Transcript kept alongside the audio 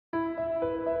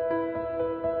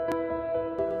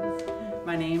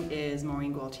My name is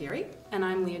Maureen Gualtieri. And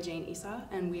I'm Leah Jane Issa,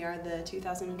 and we are the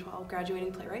 2012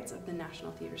 graduating playwrights of the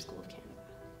National Theatre School of Canada.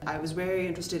 I was very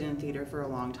interested in theatre for a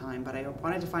long time, but I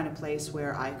wanted to find a place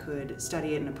where I could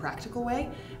study it in a practical way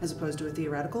as opposed to a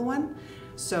theoretical one.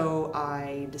 So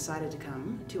I decided to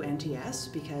come to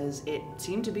NTS because it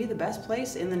seemed to be the best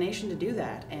place in the nation to do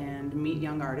that and meet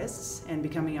young artists and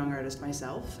become a young artist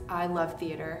myself. I love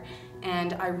theatre,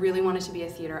 and I really wanted to be a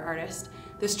theatre artist.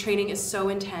 This training is so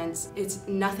intense. It's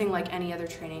nothing like any other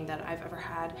training that I've ever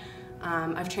had.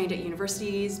 I've trained at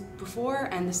universities before,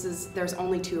 and there's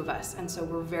only 2 of us, and so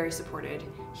we're very supported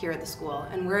here at the school.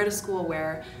 And we're at a school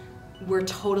where we're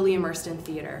totally immersed in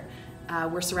theatre.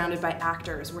 We're surrounded by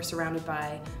actors, we're surrounded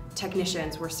by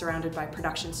technicians, we're surrounded by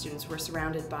production students, we're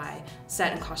surrounded by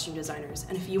set and costume designers.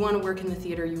 And if you want to work in the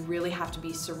theatre, you really have to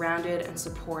be surrounded and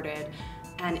supported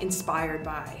and inspired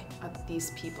by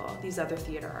these people, these other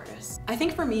theatre artists. I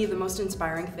think for me, the most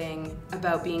inspiring thing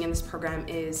about being in this program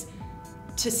is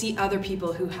to see other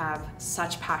people who have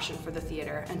such passion for the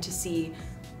theatre and to see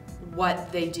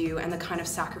what they do and the kind of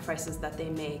sacrifices that they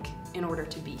make in order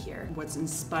to be here. What's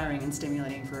inspiring and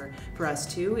stimulating for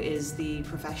us too is the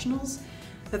professionals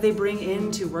that they bring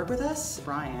in to work with us.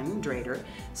 Brian Drader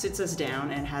sits us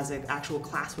down and has an actual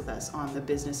class with us on the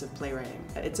business of playwriting.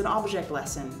 It's an object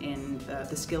lesson in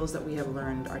the skills that we have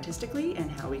learned artistically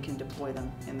and how we can deploy them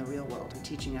in the real world.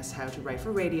 Teaching us how to write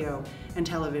for radio and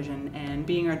television and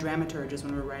being our dramaturges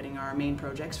when we're writing our main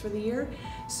projects for the year.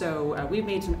 So we've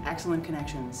made some excellent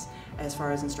connections as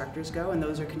far as instructors go, and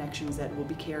those are connections that we'll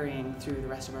be carrying through the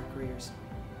rest of our careers.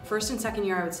 First and second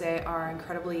year, I would say, are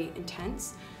incredibly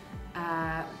intense.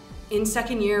 In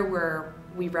second year,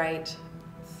 we write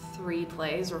 3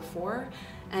 plays or 4,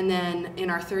 and then in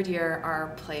our third year,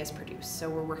 our play is produced. So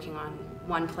we're working on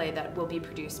 1 play that will be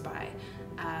produced by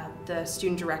the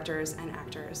student directors and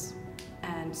actors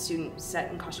and student set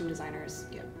and costume designers.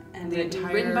 Yep. And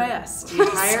written by us. The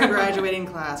entire graduating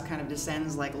class kind of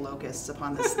descends like locusts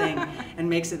upon this thing and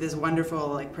makes it this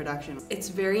wonderful production. It's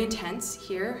very intense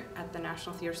here at the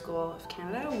National Theatre School of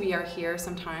Canada. We are here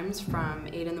sometimes from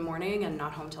 8 in the morning and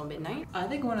not home till midnight. I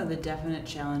think one of the definite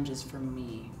challenges for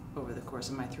me over the course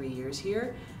of my 3 years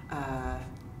here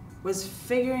was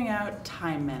figuring out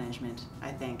time management,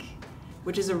 I think,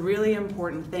 which is a really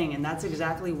important thing, and that's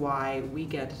exactly why we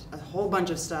get a whole bunch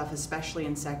of stuff, especially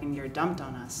in second year, dumped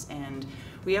on us. And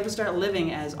we have to start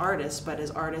living as artists, but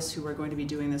as artists who are going to be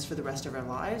doing this for the rest of our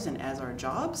lives and as our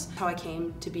jobs. How I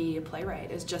came to be a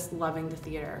playwright is just loving the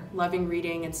theatre, loving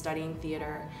reading and studying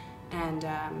theatre, and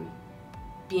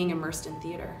being immersed in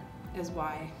theatre is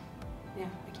why, yeah,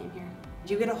 I came here.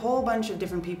 You get a whole bunch of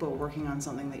different people working on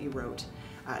something that you wrote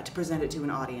to present it to an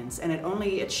audience, and it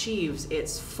only achieves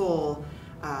its full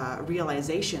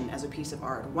realization as a piece of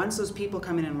art once those people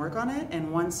come in and work on it and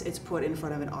once it's put in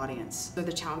front of an audience. So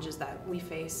the challenges that we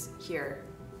face here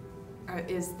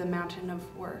is the mountain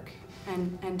of work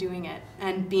and doing it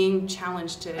and being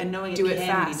challenged to do it fast. And knowing it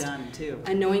can be done too.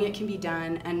 And knowing it can be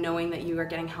done and knowing that you are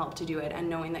getting help to do it and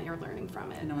knowing that you're learning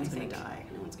from it. And no one's going to die.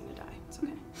 No one's going to die. It's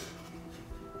okay.